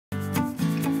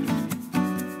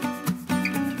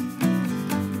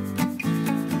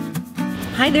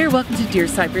Hi there, welcome to Dear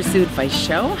Sybersue Advice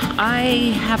Show.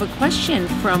 I have a question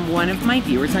from one of my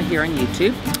viewers on here on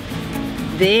YouTube.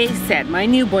 They said, my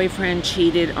new boyfriend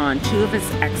cheated on 2 of his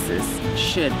exes.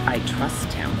 Should I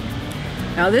trust him?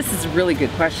 Now this is a really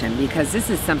good question because this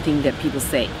is something that people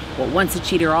say, well, once a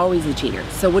cheater, always a cheater.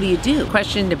 So what do you do? The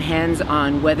question depends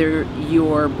on whether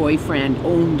your boyfriend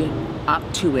owned up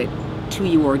to it to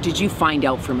you, or did you find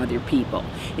out from other people?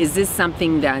 Is this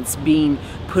something that's being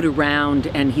put around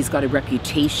and he's got a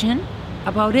reputation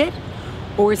about it?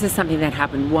 Or is this something that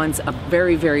happened once a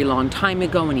very, very long time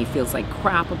ago and he feels like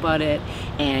crap about it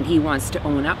and he wants to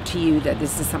own up to you that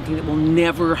this is something that will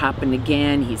never happen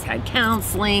again? He's had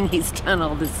counseling, he's done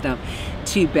all this stuff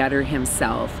to better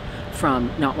himself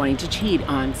from not wanting to cheat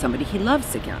on somebody he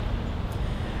loves again.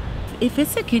 If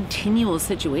it's a continual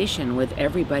situation with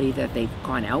everybody that they've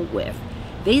gone out with,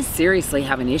 they seriously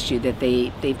have an issue that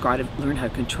they've got to learn how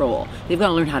to control. They've got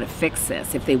to learn how to fix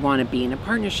this if they want to be in a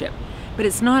partnership. But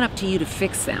it's not up to you to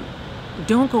fix them.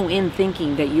 Don't go in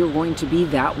thinking that you're going to be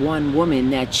that one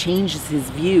woman that changes his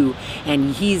view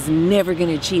and he's never going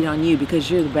to cheat on you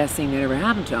because you're the best thing that ever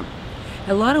happened to him.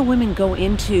 A lot of women go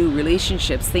into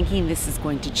relationships thinking this is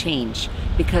going to change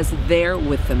because they're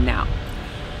with them now.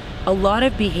 A lot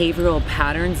of behavioral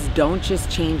patterns don't just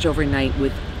change overnight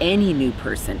with any new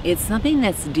person. It's something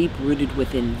that's deep-rooted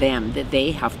within them that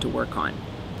they have to work on.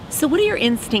 So what do your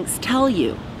instincts tell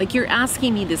you? Like, you're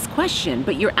asking me this question,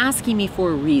 but you're asking me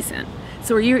for a reason.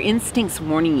 So are your instincts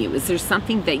warning you? Is there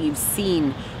something that you've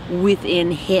seen within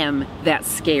him that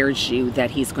scares you that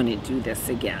he's going to do this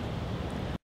again?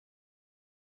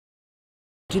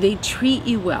 Do they treat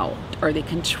you well? Are they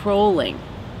controlling?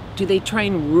 Do they try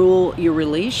and rule your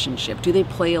relationship? Do they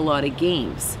play a lot of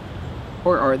games?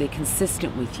 Or are they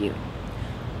consistent with you?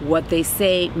 What they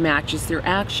say matches their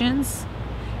actions?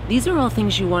 These are all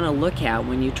things you want to look at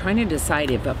when you're trying to decide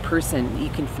if a person, you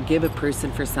can forgive a person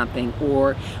for something,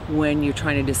 or when you're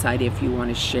trying to decide if you want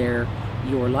to share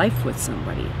your life with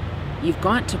somebody. You've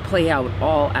got to play out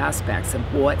all aspects of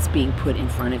what's being put in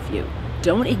front of you.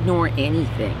 Don't ignore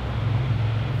anything.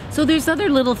 So there's other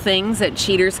little things that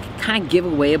cheaters kind of give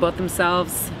away about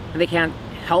themselves. They can't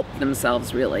help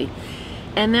themselves really.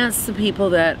 And that's the people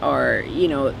that are, you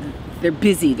know, they're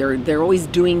busy. They're always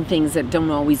doing things that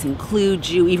don't always include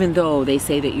you, even though they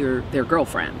say that you're their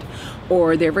girlfriend.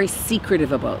 Or they're very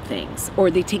secretive about things.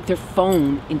 Or they take their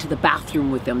phone into the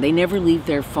bathroom with them. They never leave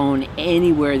their phone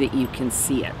anywhere that you can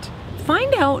see it.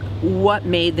 Find out what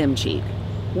made them cheat.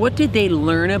 What did they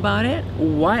learn about it?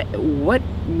 What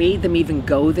made them even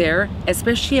go there?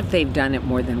 Especially if they've done it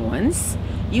more than once.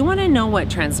 You want to know what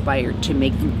transpired to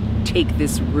make them take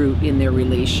this route in their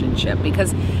relationship,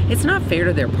 because it's not fair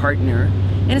to their partner,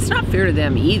 and it's not fair to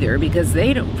them either, because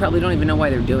they probably don't even know why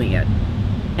they're doing it.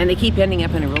 And they keep ending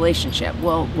up in a relationship.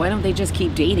 Well, why don't they just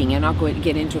keep dating and not go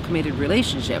get into a committed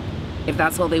relationship if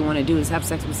that's all they want to do is have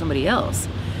sex with somebody else?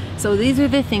 So these are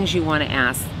the things you want to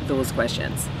ask those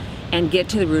questions. And get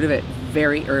to the root of it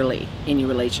very early in your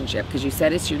relationship, because you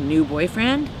said it's your new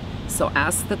boyfriend. So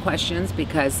ask the questions,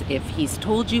 because if he's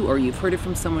told you or you've heard it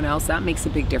from someone else, that makes a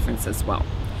big difference as well,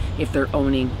 if they're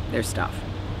owning their stuff.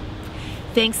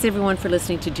 Thanks everyone for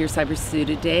listening to Dear Sybersue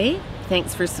today.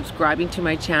 Thanks for subscribing to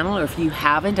my channel, or if you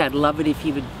haven't, I'd love it if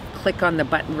you would click on the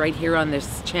button right here on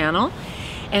this channel.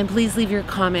 And please leave your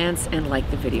comments and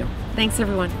like the video. Thanks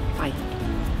everyone. Bye.